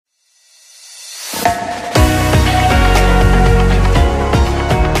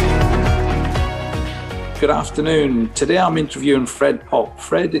Good afternoon. Today I'm interviewing Fred Popp.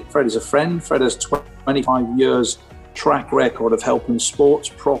 Fred is a friend. Fred has 25 years track record of helping sports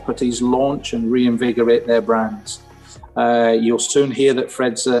properties launch and reinvigorate their brands. You'll soon hear that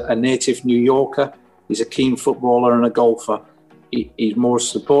Fred's a native New Yorker. He's a keen footballer and a golfer. He's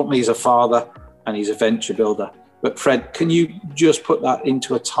most importantly, he's a father and he's a venture builder. But Fred, can you just put that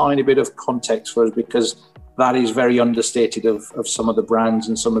into a tiny bit of context for us? Because that is very understated of some of the brands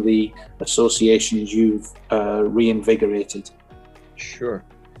and some of the associations you've reinvigorated. Sure.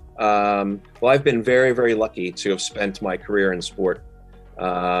 Well, I've been very, very lucky to have spent my career in sport.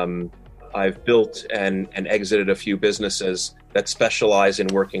 I've built and exited a few businesses that specialize in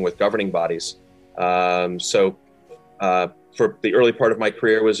working with governing bodies. For the early part of my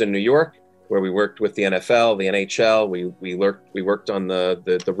career was in New York, where we worked with the NFL, the NHL. We worked on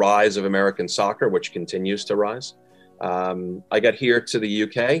the rise of American soccer, which continues to rise. I got here to the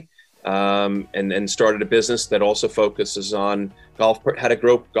UK and started a business that also focuses on golf, how to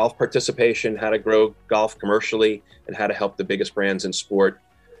grow golf participation, how to grow golf commercially, and how to help the biggest brands in sport,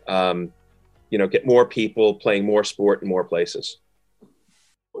 get more people playing more sport in more places.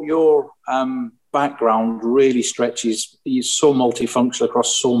 Your background really stretches. You're so multifunctional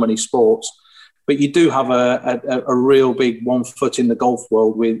across so many sports, but you do have a real big one foot in the golf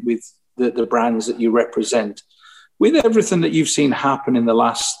world with the brands that you represent. With everything that you've seen happen in the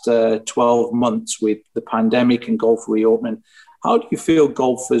last 12 months with the pandemic and golf reopening, how do you feel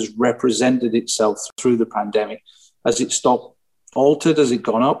golf has represented itself through the pandemic? Has it stopped, altered? Has it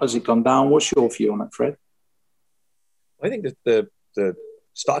gone up? Has it gone down? What's your view on it, Fred? I think that the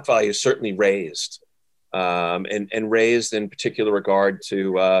stock value is certainly raised, and raised in particular regard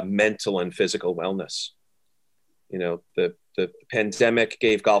to mental and physical wellness. The pandemic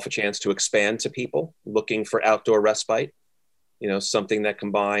gave golf a chance to expand to people looking for outdoor respite, something that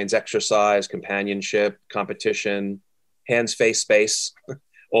combines exercise, companionship, competition, hands, face, space,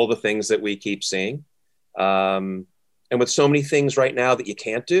 all the things that we keep seeing. And with so many things right now that you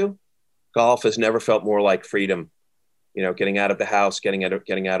can't do, golf has never felt more like freedom. Getting out of the house, getting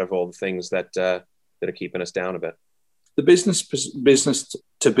out of all the things that are keeping us down a bit. The business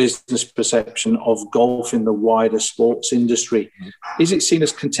to business perception of golf in the wider sports industry, is it seen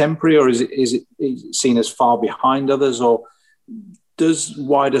as contemporary, or is it seen as far behind others, or does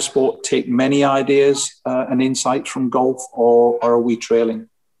wider sport take many ideas and insights from golf, or are we trailing?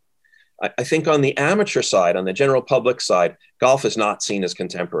 I think on the amateur side, on the general public side, golf is not seen as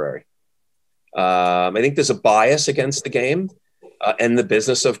contemporary. I think there's a bias against the game and the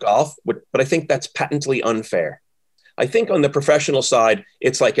business of golf, but I think that's patently unfair. I think on the professional side,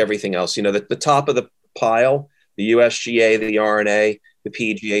 it's like everything else. The top of the pile, the USGA, the R&A, the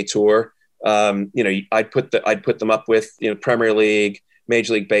PGA Tour. I'd put them up with Premier League,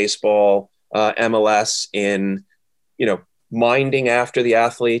 Major League Baseball, MLS in minding after the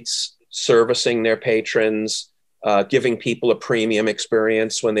athletes, servicing their patrons, giving people a premium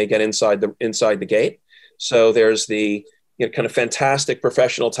experience when they get inside the gate. So there's the kind of fantastic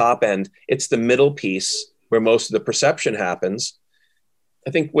professional top end. It's the middle piece where most of the perception happens.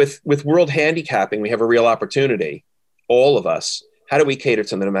 I think with World Handicapping, we have a real opportunity, all of us. How do we cater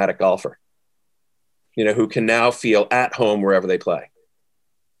to the nomadic golfer, who can now feel at home wherever they play?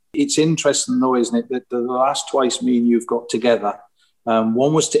 It's interesting though, isn't it, that the last twice me and you've got together,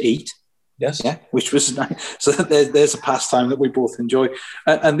 one was to eat. Yes. Yeah, which was nice. So there's a pastime that we both enjoy.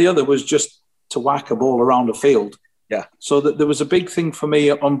 And the other was just to whack a ball around a field. Yeah. So that there was a big thing for me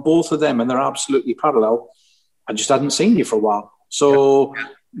on both of them, and they're absolutely parallel. I just hadn't seen you for a while. So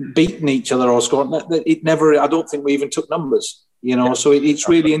beating each other or scoring, it never, I don't think we even took numbers, So it's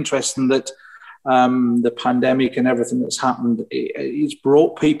really interesting that the pandemic and everything that's happened, it's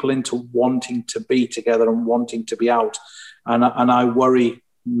brought people into wanting to be together and wanting to be out. And I worry,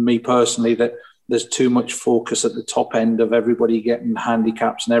 me personally, that there's too much focus at the top end of everybody getting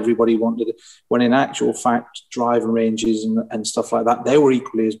handicaps and everybody wanted it, when in actual fact driving ranges and stuff like that, they were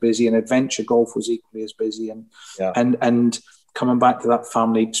equally as busy, and adventure golf was equally as busy, and coming back to that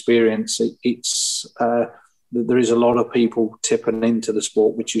family experience, there is a lot of people tipping into the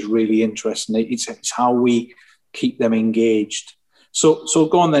sport, which is really interesting. It's how we keep them engaged. So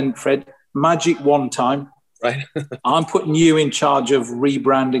go on then, Fred. Magic one time. Right. I'm putting you in charge of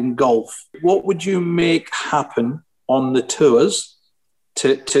rebranding golf. What would you make happen on the tours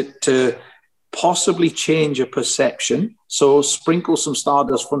to possibly change a perception? So sprinkle some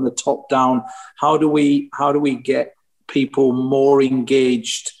stardust from the top down. How do we get people more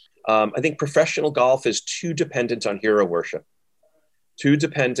engaged? I think professional golf is too dependent on hero worship, too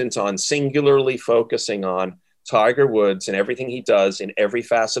dependent on singularly focusing on Tiger Woods and everything he does in every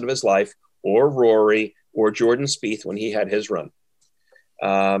facet of his life, or Rory, or Jordan Spieth when he had his run.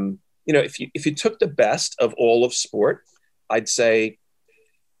 If you took the best of all of sport, I'd say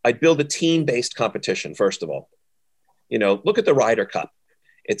I'd build a team-based competition, first of all. Look at the Ryder Cup.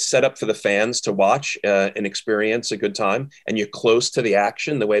 It's set up for the fans to watch and experience a good time, and you're close to the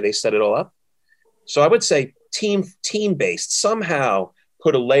action the way they set it all up. So I would say team-based, somehow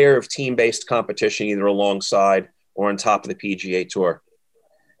put a layer of team-based competition either alongside or on top of the PGA Tour.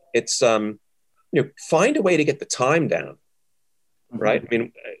 It's, find a way to get the time down, right? I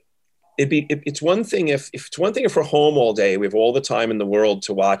mean, it's one thing if we're home all day, we have all the time in the world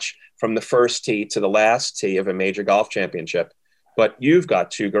to watch from the first tee to the last tee of a major golf championship. But you've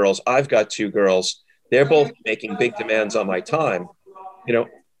got two girls, I've got two girls. They're both making big demands on my time.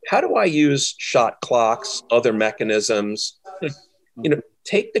 How do I use shot clocks, other mechanisms?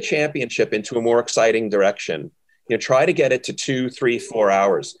 Take the championship into a more exciting direction. Try to get it to 2, 3, 4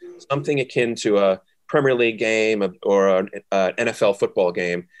 hours, something akin to a Premier League game or an NFL football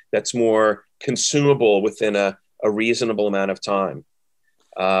game that's more consumable within a reasonable amount of time.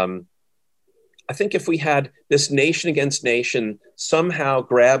 I think if we had this nation against nation somehow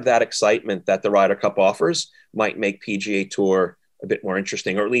grab that excitement that the Ryder Cup offers, might make PGA Tour a bit more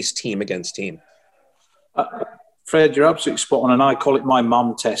interesting, or at least team against team. Fred, you're absolutely spot on, and I call it my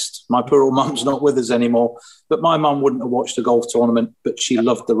mum test. My poor old mum's not with us anymore, but my mum wouldn't have watched a golf tournament, but she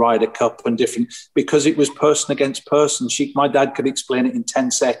loved the Ryder Cup and different, because it was person against person. My dad could explain it in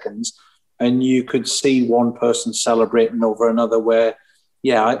 10 seconds, and you could see one person celebrating over another where,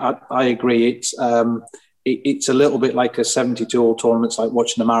 I agree. It's a little bit like a 72-hole tournament. It's like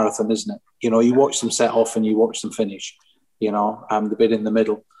watching a marathon, isn't it? You watch them set off and you watch them finish, the bit in the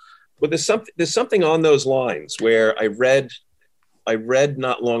middle. Well, there's something on those lines where I read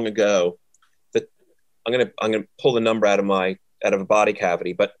not long ago that I'm gonna pull the number out of a body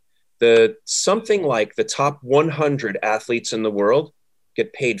cavity, but something like the top 100 athletes in the world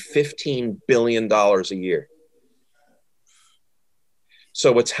get paid $15 billion a year.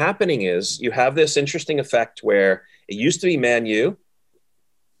 So what's happening is you have this interesting effect where it used to be Man U,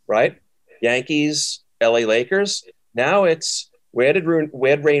 right? Yankees, LA Lakers. Now it's where did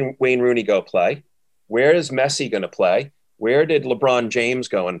Wayne Rooney go play? Where is Messi going to play? Where did LeBron James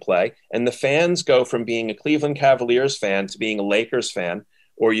go and play? And the fans go from being a Cleveland Cavaliers fan to being a Lakers fan,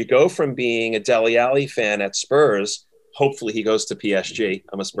 or you go from being a Dele Alli fan at Spurs. Hopefully he goes to PSG.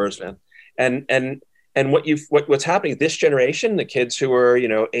 I'm a Spurs fan. And what's happening, this generation, the kids who are,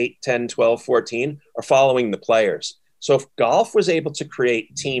 8, 10, 12, 14 are following the players. So if golf was able to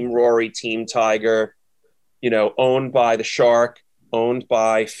create Team Rory, Team Tiger, owned by the Shark, owned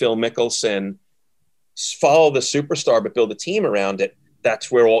by Phil Mickelson, follow the superstar, but build a team around it,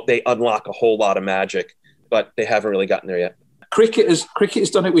 that's where they unlock a whole lot of magic, but they haven't really gotten there yet. Cricket has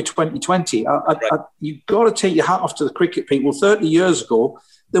done it with 2020. You've got to take your hat off to the cricket people. 30 years ago,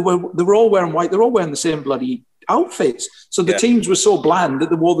 they were all wearing white. They're all wearing the same bloody outfits. So the teams were so bland that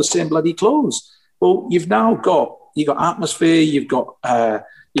they wore the same bloody clothes. Well, you've got atmosphere. You've got a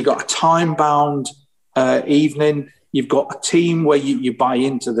time-bound evening. You've got a team where you buy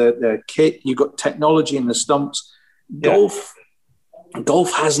into the kit. You've got technology in the stumps.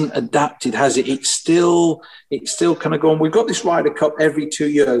 Golf hasn't adapted, has it? It's still kind of going. We've got this Ryder Cup every 2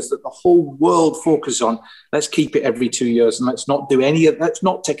 years that the whole world focuses on. Let's keep it every 2 years, and let's not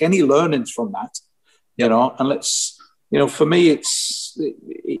take any learnings from that, And let's, for me,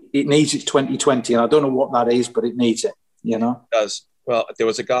 it needs its 2020, and I don't know what that is, but it needs it. It does. Well, there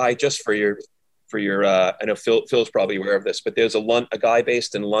was a guy, just for your. I know Phil's probably aware of this, but there's a guy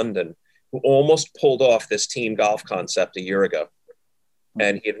based in London who almost pulled off this team golf concept a year ago.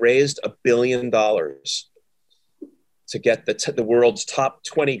 And he had raised $1 billion to get the world's top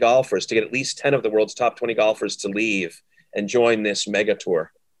 20 golfers, to get at least 10 of the world's top 20 golfers to leave and join this mega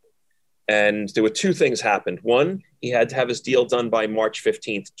tour. And there were two things happened. One, he had to have his deal done by March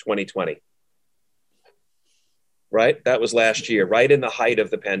 15th, 2020. Right? That was last year, right in the height of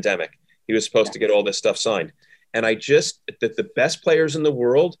the pandemic. He was supposed to get all this stuff signed. And the best players in the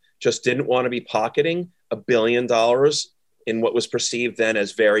world just didn't want to be pocketing $1 billion in what was perceived then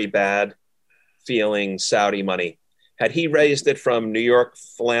as very bad feeling Saudi money. Had he raised it from New York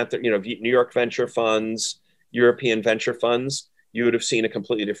New York venture funds, European venture funds, you would have seen a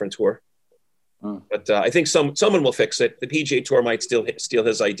completely different tour. But I think someone will fix it. The PGA Tour might still steal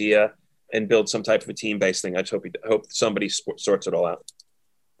his idea and build some type of a team-based thing. I just hope somebody sorts it all out.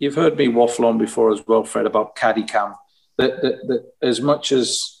 You've heard me waffle on before as well, Fred, about Caddy Cam. That as much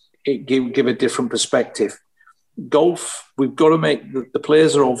as it give a different perspective, golf, we've got to make the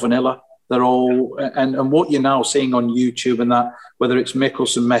players are all vanilla. They're all, and what you're now seeing on YouTube and that, whether it's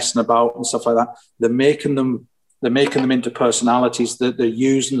Mickelson messing about and stuff like that, they're making them into personalities, that they're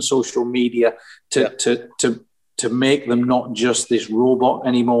using social media to make them not just this robot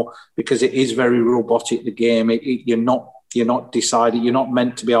anymore, because it is very robotic, the game. You're not decided, you're not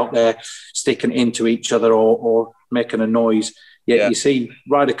meant to be out there sticking into each other or making a noise. Yet you see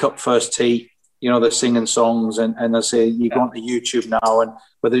Ryder Cup first tee, they're singing songs, and they say you go onto YouTube now, and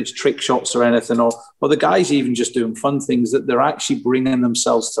whether it's trick shots or anything, or the guys even just doing fun things, that they're actually bringing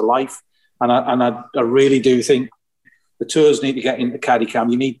themselves to life. And I really do think the tours need to get into caddy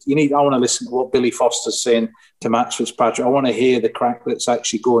cam. I want to listen to what Billy Foster's saying to Max Fitzpatrick. I want to hear the crack that's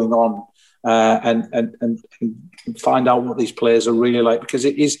actually going on, and find out what these players are really like, because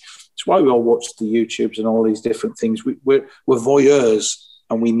it's why we all watch the YouTubes and all these different things. We're voyeurs,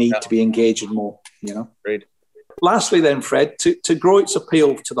 and we need to be engaging more, Great. Lastly then, Fred, to grow its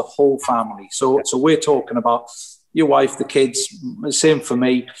appeal to the whole family. So we're talking about your wife, the kids, same for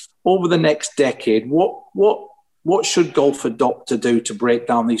me. Over the next decade, what should golf adopt to do to break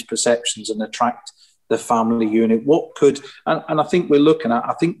down these perceptions and attract the family unit? What could, and I think we're looking at,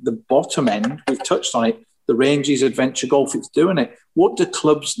 I think the bottom end, we've touched on it, the Ranges Adventure Golf, it's doing it. What do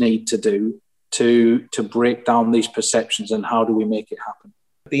clubs need to do to break down these perceptions, and how do we make it happen?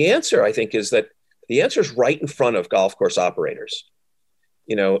 The answer, I think, is that the answer is right in front of golf course operators.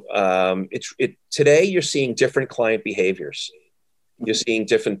 Today you're seeing different client behaviors. You're seeing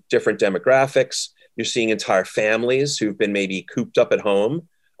different demographics. You're seeing entire families who've been maybe cooped up at home,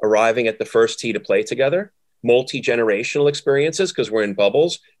 arriving at the first tee to play together. Multi-generational experiences, because we're in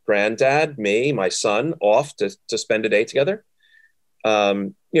bubbles. Granddad, me, my son, off to spend a day together.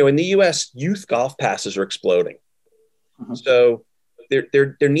 In the US, youth golf passes are exploding. Mm-hmm. So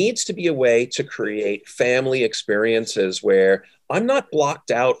there needs to be a way to create family experiences where I'm not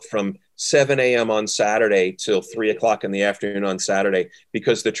blocked out from 7 a.m. on Saturday till 3 o'clock in the afternoon on Saturday,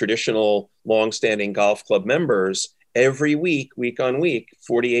 because the traditional longstanding golf club members every week on week,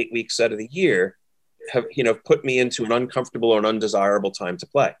 48 weeks out of the year, have put me into an uncomfortable or an undesirable time to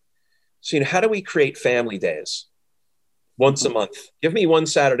play. So how do we create family days once a month? Give me one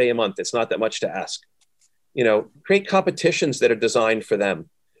Saturday a month. It's not that much to ask. Create competitions that are designed for them,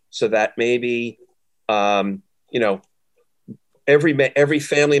 so that maybe every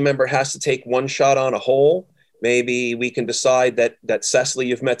family member has to take one shot on a hole. Maybe we can decide that Cecily,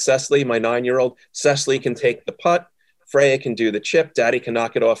 you've met Cecily, my 9-year-old, Cecily can take the putt, Freya can do the chip, Daddy can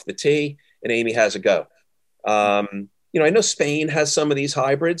knock it off the tee, and Amy has a go. I know Spain has some of these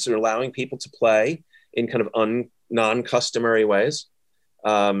hybrids that are allowing people to play in kind of non-customary ways.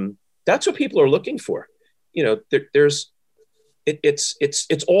 That's what people are looking for. It's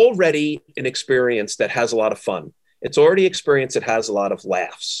already an experience that has a lot of fun. It's already an experience that has a lot of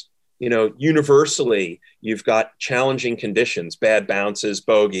laughs. Universally, you've got challenging conditions, bad bounces,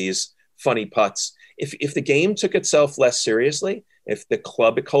 bogeys, funny putts. If the game took itself less seriously, if the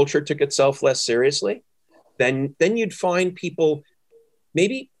club culture took itself less seriously, then you'd find people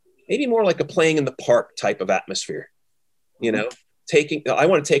maybe more like a playing in the park type of atmosphere. I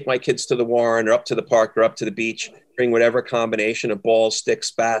want to take my kids to the Warren or up to the park or up to the beach, bring whatever combination of balls,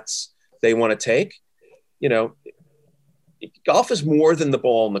 sticks, bats they want to take. Golf is more than the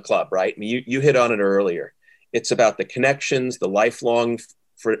ball in the club, right? I mean, you hit on it earlier. It's about the connections, the lifelong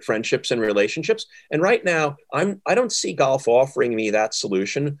friendships and relationships. And right now, I don't see golf offering me that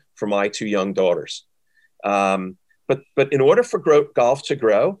solution for my 2 young daughters. But in order for golf to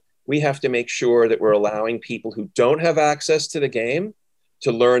grow, we have to make sure that we're allowing people who don't have access to the game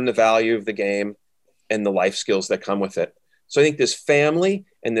to learn the value of the game and the life skills that come with it. So I think there's family,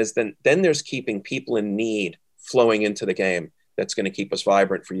 and then there's keeping people in need flowing into the game. That's going to keep us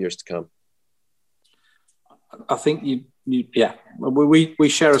vibrant for years to come. I think we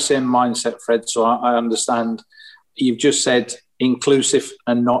share the same mindset, Fred. So I understand. You've just said inclusive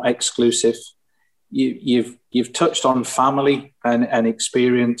and not exclusive. You've touched on family and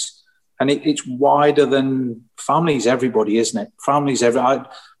experience, and it's wider than families. Everybody, isn't it? Families. I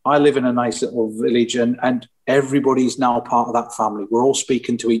live in a nice little village, and everybody's now part of that family. We're all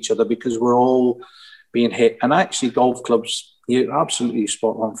speaking to each other because we're all being hit. And actually, golf clubs, you're absolutely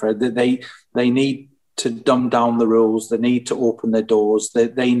spot on, Fred. They need to dumb down the rules. They need to open their doors.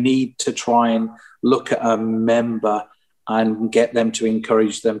 They need to try and look at a member and get them to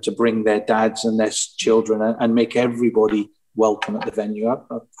encourage them to bring their dads and their children and make everybody welcome at the venue. I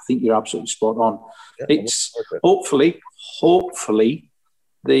think you're absolutely spot on. Yeah, it's hopefully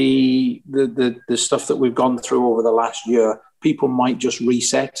the stuff that we've gone through over the last year, people might just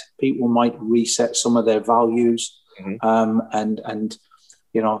reset. People might reset some of their values, and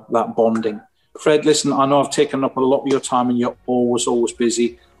you know, that bonding. Fred, listen, I know I've taken up a lot of your time and you're always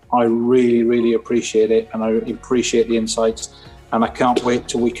busy. I really, really appreciate it, and I appreciate the insights, and I can't wait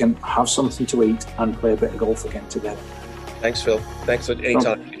till we can have something to eat and play a bit of golf again together. Thanks, Phil. Thanks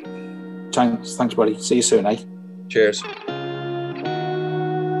anytime. Thanks, buddy. See you soon, eh? Cheers.